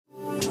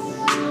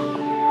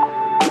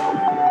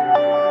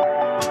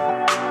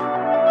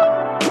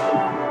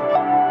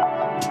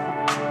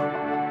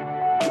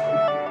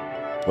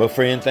Well,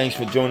 friend, thanks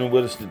for joining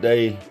with us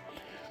today.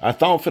 Our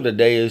thought for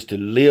today is to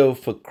live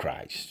for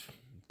Christ.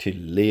 To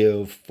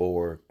live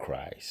for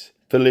Christ.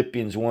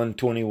 Philippians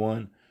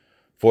 1:21,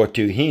 for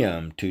to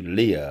him to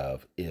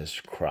live is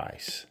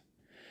Christ.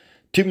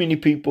 Too many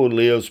people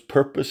live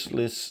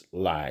purposeless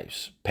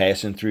lives,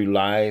 passing through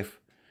life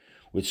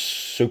with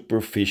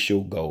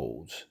superficial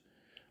goals.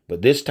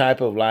 But this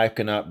type of life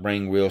cannot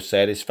bring real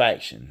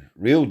satisfaction.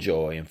 Real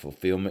joy and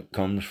fulfillment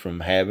comes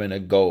from having a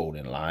goal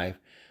in life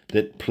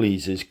that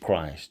pleases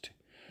Christ.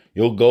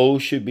 Your goal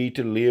should be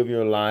to live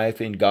your life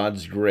in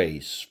God's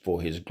grace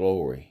for His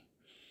glory.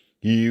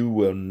 You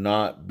will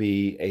not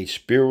be a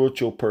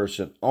spiritual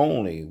person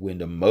only when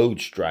the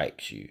mood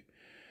strikes you.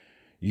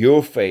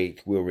 Your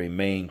faith will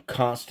remain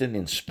constant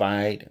in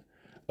spite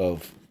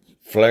of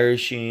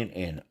flourishing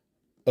and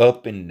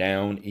up and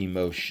down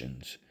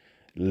emotions.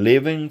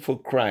 Living for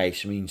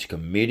Christ means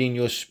committing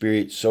your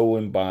spirit, soul,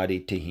 and body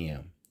to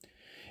Him.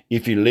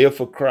 If you live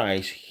for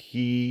Christ,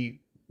 He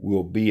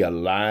will be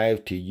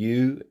alive to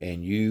you,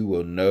 and you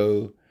will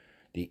know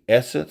the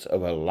essence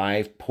of a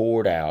life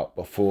poured out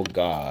before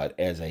God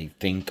as a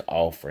thank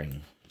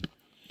offering.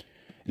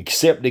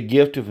 Accept the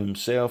gift of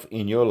Himself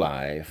in your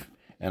life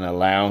and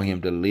allow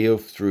Him to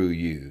live through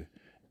you.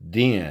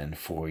 Then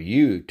for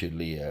you to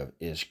live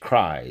is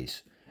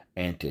Christ,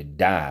 and to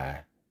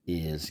die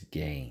is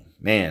gain.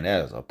 Man,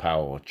 that is a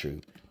powerful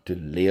truth. To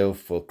live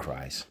for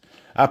Christ.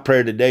 Our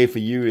prayer today for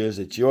you is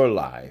that your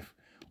life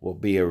will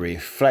be a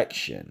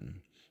reflection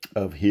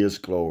of His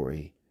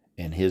glory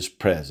and His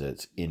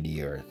presence in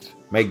the earth.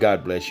 May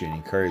God bless you and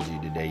encourage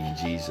you today in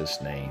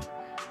Jesus' name.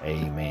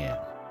 Amen.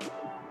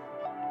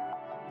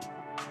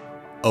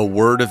 A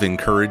word of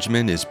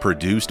encouragement is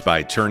produced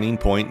by Turning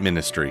Point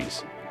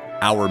Ministries.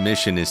 Our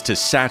mission is to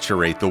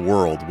saturate the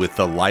world with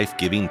the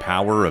life-giving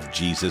power of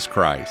Jesus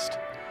Christ.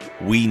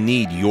 We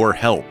need your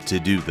help to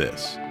do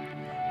this.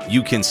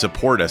 You can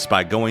support us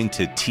by going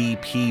to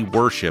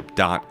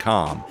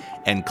tpworship.com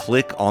and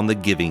click on the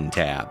Giving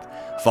tab.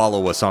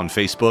 Follow us on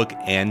Facebook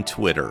and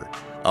Twitter.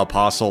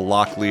 Apostle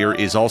Locklear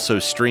is also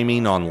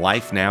streaming on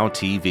Life Now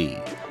TV.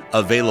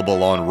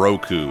 Available on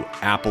Roku,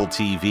 Apple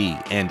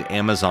TV, and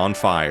Amazon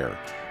Fire.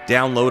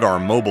 Download our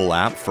mobile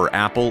app for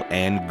Apple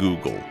and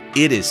Google.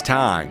 It is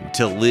time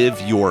to live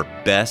your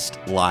best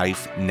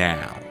life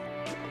now.